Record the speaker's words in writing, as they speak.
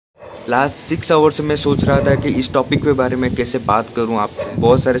Last 6 our से मैं सोच रहा था कि इस टॉपिक के बारे में कैसे बात करूं आपसे।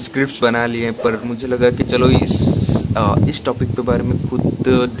 बहुत सारे स्क्रिप्ट्स बना लिए पर मुझे लगा कि चलो इस टॉपिक के बारे में खुद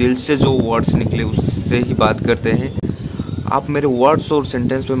दिल से जो वर्ड्स निकले उससे ही बात करते हैं। आप मेरे वर्ड्स और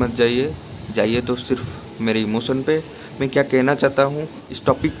सेंटेंस पे मत जाइए तो सिर्फ मेरे इमोशन पे। मैं क्या कहना चाहता हूँ इस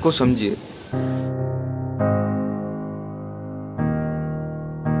टॉपिक को समझिए।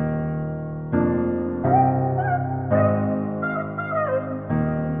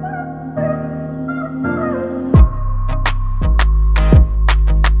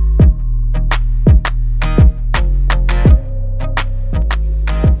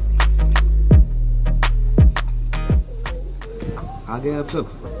 आ गए आप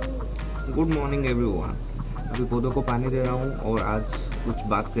सब। Good morning everyone. अभी पौधों को पानी दे रहा हूँ और आज कुछ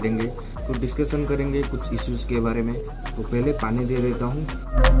बात करेंगे, कुछ डिस्कशन करेंगे कुछ इश्यूज के बारे में। तो पहले पानी दे देता हूँ।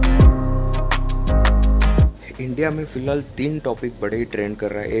 इंडिया में फिलहाल 3 टॉपिक बड़े ही ट्रेंड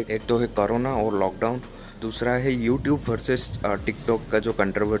कर रहा है। एक तो है कोरोना और लॉकडाउन, दूसरा है यूट्यूब वर्सेस टिकटॉक का जो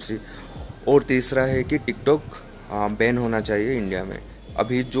कंट्रोवर्सी, और तीसरा है कि टिकटॉक बैन होना चाहिए इंडिया में।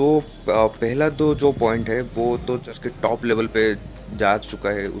 अभी जो पहला दो जो पॉइंट है वो तो उसके टॉप लेवल पे जा चुका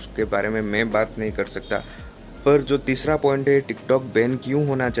है, उसके बारे में मैं बात नहीं कर सकता। पर जो तीसरा पॉइंट है टिकटॉक बैन क्यों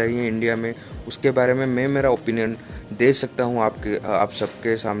होना चाहिए इंडिया में, उसके बारे में मैं मेरा ओपिनियन दे सकता हूँ आप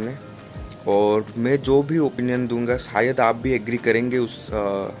सबके सामने। और मैं जो भी ओपिनियन दूंगा शायद आप भी एग्री करेंगे उस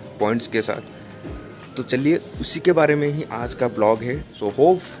पॉइंट्स के साथ। तो चलिए उसी के बारे में ही आज का ब्लॉग है। सो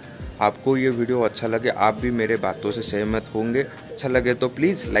होप आपको ये वीडियो अच्छा लगे, आप भी मेरे बातों से सहमत होंगे। अच्छा लगे तो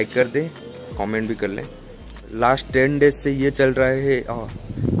प्लीज़ लाइक कर दें, कमेंट भी कर लें। लास्ट 10 डेज से ये चल रहा है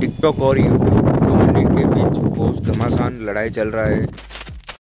टिकटॉक और यूट्यूब कम्युनिटी के बीच बहुत घमासान लड़ाई चल रहा है।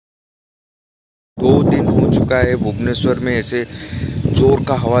 2 दिन हो चुका है भुवनेश्वर में ऐसे जोर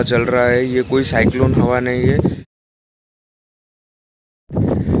का हवा चल रहा है। ये कोई साइक्लोन हवा नहीं है।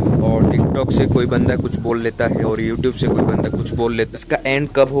 और टिकटॉक से कोई बंदा कुछ बोल लेता है और यूट्यूब से कोई बंदा कुछ बोल लेता है। इसका एंड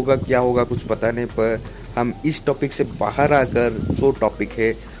कब होगा क्या होगा कुछ पता नहीं। पर हम इस टॉपिक से बाहर आकर जो टॉपिक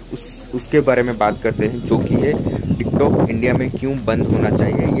है उसके बारे में बात करते हैं, जो कि है टिकटॉक इंडिया में क्यों बंद होना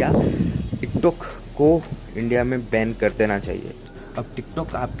चाहिए या टिकटॉक को इंडिया में बैन कर देना चाहिए। अब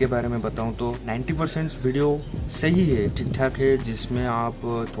टिकटॉक आपके बारे में बताऊं तो 90% वीडियो सही है, ठीक ठाक है, जिसमें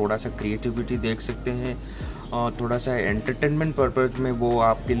आप थोड़ा सा क्रिएटिविटी देख सकते हैं, थोड़ा सा एंटरटेनमेंट पर्पज में वो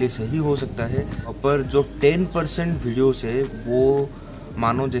आपके लिए सही हो सकता है। पर जो 10% वीडियोस है वो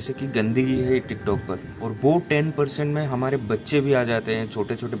मानो जैसे कि गंदगी है टिकटॉक पर, और वो 10% में हमारे बच्चे भी आ जाते हैं,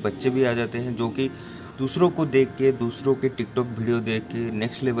 छोटे छोटे बच्चे भी आ जाते हैं, जो कि दूसरों को देख के, दूसरों के टिकटॉक वीडियो देख के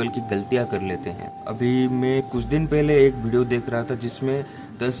नेक्स्ट लेवल की गलतियां कर लेते हैं। अभी मैं कुछ दिन पहले एक वीडियो देख रहा था जिसमें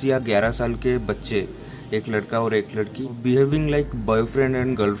 10 या 11 साल के बच्चे, एक लड़का और एक लड़की, behaving like boyfriend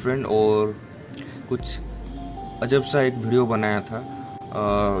and girlfriend, और कुछ अजब सा एक वीडियो बनाया था,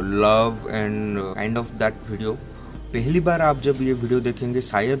 love and kind of that video. पहली बार आप जब ये वीडियो देखेंगे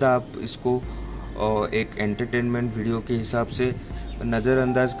शायद आप इसको एक एंटरटेनमेंट वीडियो के हिसाब से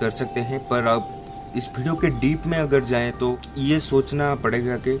नज़रअंदाज कर सकते हैं। पर अब इस वीडियो के डीप में अगर जाएं तो ये सोचना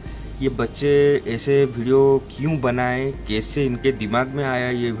पड़ेगा कि ये बच्चे ऐसे वीडियो क्यों बनाएं, कैसे इनके दिमाग में आया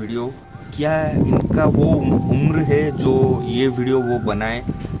ये वीडियो, क्या इनका वो उम्र है जो ये वीडियो वो बनाए।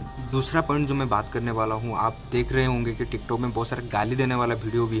 दूसरा पॉइंट जो मैं बात करने वाला हूँ, आप देख रहे होंगे कि टिकटॉक में बहुत सारे गाली देने वाला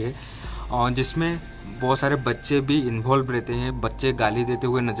वीडियो भी है, और जिसमें बहुत सारे बच्चे भी इन्वॉल्व रहते हैं, बच्चे गाली देते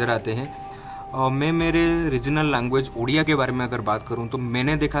हुए नज़र आते हैं। मैं मेरे रीजनल लैंग्वेज उड़िया के बारे में अगर बात करूं तो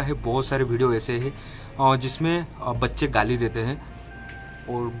मैंने देखा है बहुत सारे वीडियो ऐसे हैं जिसमें बच्चे गाली देते हैं,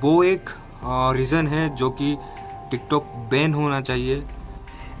 और वो एक रीज़न है जो कि टिकटॉक बैन होना चाहिए।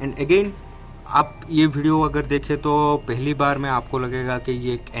 एंड अगेन आप ये वीडियो अगर देखें तो पहली बार में आपको लगेगा कि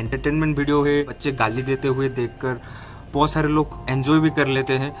ये एक एंटरटेनमेंट वीडियो है, बच्चे गाली देते हुए देखकर बहुत सारे लोग एंजॉय भी कर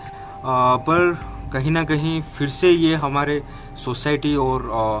लेते हैं। पर कहीं ना कहीं फिर से ये हमारे सोसाइटी और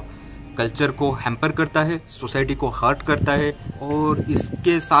कल्चर को हैम्पर करता है, सोसाइटी को हर्ट करता है, और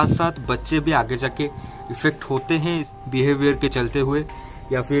इसके साथ साथ बच्चे भी आगे जाके इफ़ेक्ट होते हैं बिहेवियर के चलते हुए,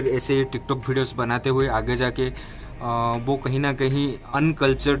 या फिर ऐसे टिकटॉक वीडियोस बनाते हुए आगे जाके वो कहीं ना कहीं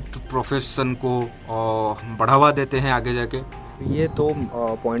अनकल्चर्ड प्रोफेशन को बढ़ावा देते हैं आगे जाके। ये तो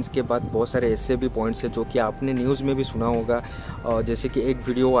पॉइंट्स के बाद बहुत सारे ऐसे भी पॉइंट्स हैं जो कि आपने न्यूज़ में भी सुना होगा। जैसे कि एक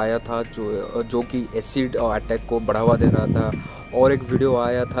वीडियो आया था जो कि एसिड अटैक को बढ़ावा दे रहा था, और एक वीडियो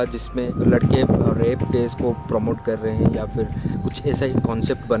आया था जिसमें लड़के रेप केस को प्रमोट कर रहे हैं या फिर कुछ ऐसा ही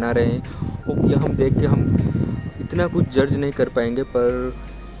कॉन्सेप्ट बना रहे हैं। तो ये हम देख के हम इतना कुछ जज नहीं कर पाएंगे, पर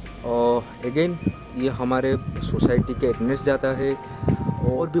अगेन ये हमारे सोसाइटी के अगेंस्ट जाता है।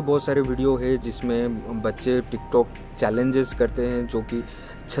 और भी बहुत सारे वीडियो है जिसमें बच्चे टिकटॉक चैलेंजेस करते हैं, जो कि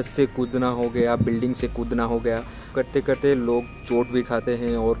छत से कूदना हो गया, बिल्डिंग से कूदना हो गया। करते करते लोग चोट भी खाते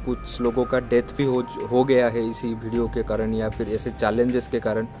हैं और कुछ लोगों का डेथ भी हो गया है इसी वीडियो के कारण या फिर ऐसे चैलेंजेस के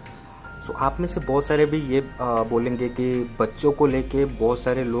कारण। सो आप में से बहुत सारे भी ये बोलेंगे कि बच्चों को लेके बहुत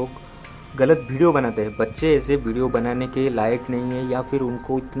सारे लोग गलत वीडियो बनाते हैं। बच्चे ऐसे वीडियो बनाने के लायक नहीं है या फिर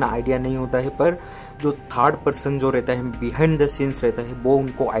उनको इतना आइडिया नहीं होता है, पर जो थर्ड पर्सन जो रहता है, बिहाइंड द सीन्स रहता है, वो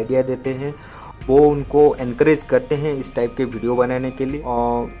उनको आइडिया देते हैं, वो उनको एनकरेज करते हैं इस टाइप के वीडियो बनाने के लिए।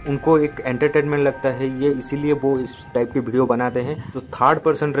 और उनको एक एंटरटेनमेंट लगता है ये, इसीलिए वो इस टाइप के वीडियो बनाते हैं। जो थर्ड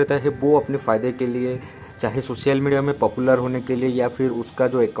पर्सन रहता है वो अपने फ़ायदे के लिए, चाहे सोशल मीडिया में पॉपुलर होने के लिए या फिर उसका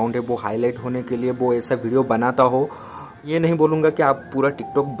जो अकाउंट है वो हाईलाइट होने के लिए वो ऐसा वीडियो बनाता हो। ये नहीं बोलूँगा कि आप पूरा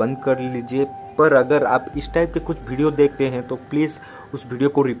टिकटॉक बंद कर लीजिए, पर अगर आप इस टाइप के कुछ वीडियो देखते हैं तो प्लीज़ उस वीडियो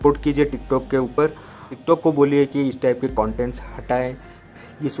को रिपोर्ट कीजिए टिकटॉक के ऊपर। टिकटॉक को बोलिए कि इस टाइप के कंटेंट्स हटाएं।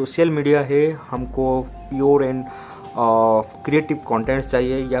 ये सोशल मीडिया है, हमको प्योर एंड क्रिएटिव कंटेंट्स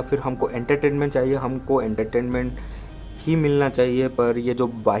चाहिए या फिर हमको एंटरटेनमेंट चाहिए, हमको एंटरटेनमेंट ही मिलना चाहिए। पर ये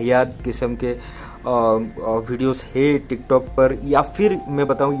जो वाहियात किस्म के वीडियोस है टिकटॉक पर या फिर मैं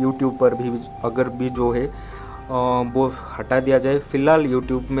बताऊँ यूट्यूब पर भी अगर भी जो है वो हटा दिया जाए। फ़िलहाल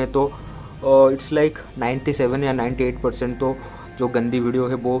यूट्यूब में तो इट्स लाइक 97 या 98% तो जो गंदी वीडियो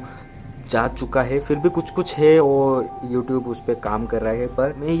है वो जा चुका है। फिर भी कुछ कुछ है और यूट्यूब उस पर काम कर रहा है।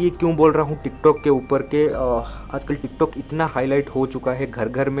 पर मैं ये क्यों बोल रहा हूँ टिकटॉक के ऊपर के आजकल टिकटॉक इतना हाईलाइट हो चुका है, घर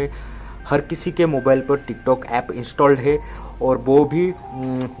घर में हर किसी के मोबाइल पर टिकटॉक ऐप इंस्टॉल्ड है और वो भी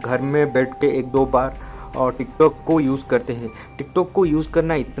घर में बैठ के एक दो बार और टिकटॉक को यूज़ करते हैं। टिकटॉक को यूज़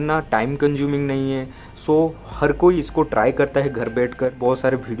करना इतना टाइम कंज्यूमिंग नहीं है, सो हर कोई इसको ट्राई करता है घर बैठकर। बहुत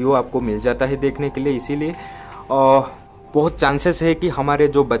सारे वीडियो आपको मिल जाता है देखने के लिए, इसीलिए बहुत चांसेस है कि हमारे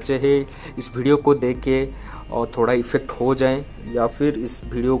जो बच्चे हैं इस वीडियो को देख के और थोड़ा इफेक्ट हो जाएं या फिर इस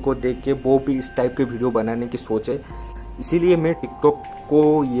वीडियो को देख के वो भी इस टाइप के वीडियो बनाने की सोचे। इसीलिए मैं टिकटॉक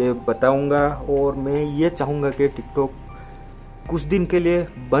को ये बताऊंगा और मैं ये चाहूँगा कि टिकटॉक कुछ दिन के लिए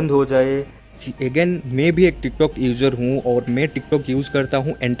बंद हो जाए। अगेन मैं भी एक टिकटॉक यूज़र हूँ और मैं टिकटॉक यूज़ करता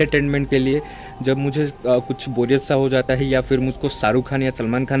हूँ एंटरटेनमेंट के लिए। जब मुझे कुछ बोरियत सा हो जाता है या फिर मुझको शाहरुख खान या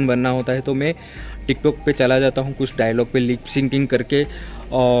सलमान खान बनना होता है तो मैं टिकटॉक पे चला जाता हूँ, कुछ डायलॉग पे लिप सिंकिंग करके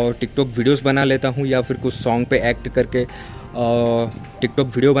और टिकटॉक वीडियोस बना लेता हूँ या फिर कुछ सॉन्ग पे एक्ट करके टिकटॉक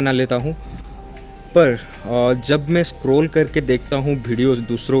वीडियो बना लेता हूँ। पर जब मैं स्क्रॉल करके देखता हूँ वीडियोस,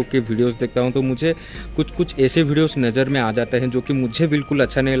 दूसरों के वीडियोस देखता हूँ तो मुझे कुछ कुछ ऐसे वीडियोस नज़र में आ जाते हैं जो कि मुझे बिल्कुल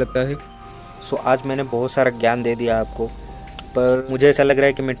अच्छा नहीं लगता है। सो आज मैंने बहुत सारा ज्ञान दे दिया आपको, पर मुझे ऐसा लग रहा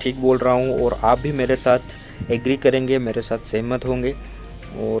है कि मैं ठीक बोल रहा हूँ और आप भी मेरे साथ एग्री करेंगे, मेरे साथ सहमत होंगे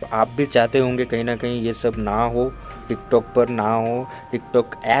और आप भी चाहते होंगे कहीं ना कहीं ये सब ना हो, टिकटॉक पर ना हो।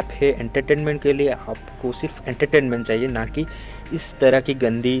 टिकटॉक ऐप है एंटरटेनमेंट के लिए, आपको सिर्फ एंटरटेनमेंट चाहिए, ना कि इस तरह की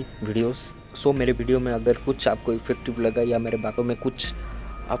गंदी वीडियोस। सो मेरे वीडियो में अगर कुछ आपको इफेक्टिव लगा या मेरे बातों में कुछ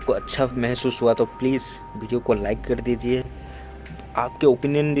आपको अच्छा महसूस हुआ तो प्लीज़ वीडियो को लाइक कर दीजिए, आपके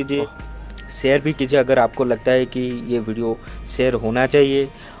ओपिनियन दीजिए, शेयर भी कीजिए। अगर आपको लगता है कि ये वीडियो शेयर होना चाहिए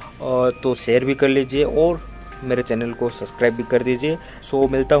तो शेयर भी कर लीजिए और मेरे चैनल को सब्सक्राइब भी कर दीजिए। सो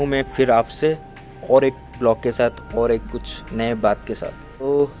मिलता हूँ मैं फिर आपसे और एक ब्लॉग के साथ और एक कुछ नए बात के साथ।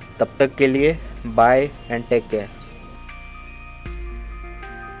 तो तब तक के लिए बाय एंड टेक केयर।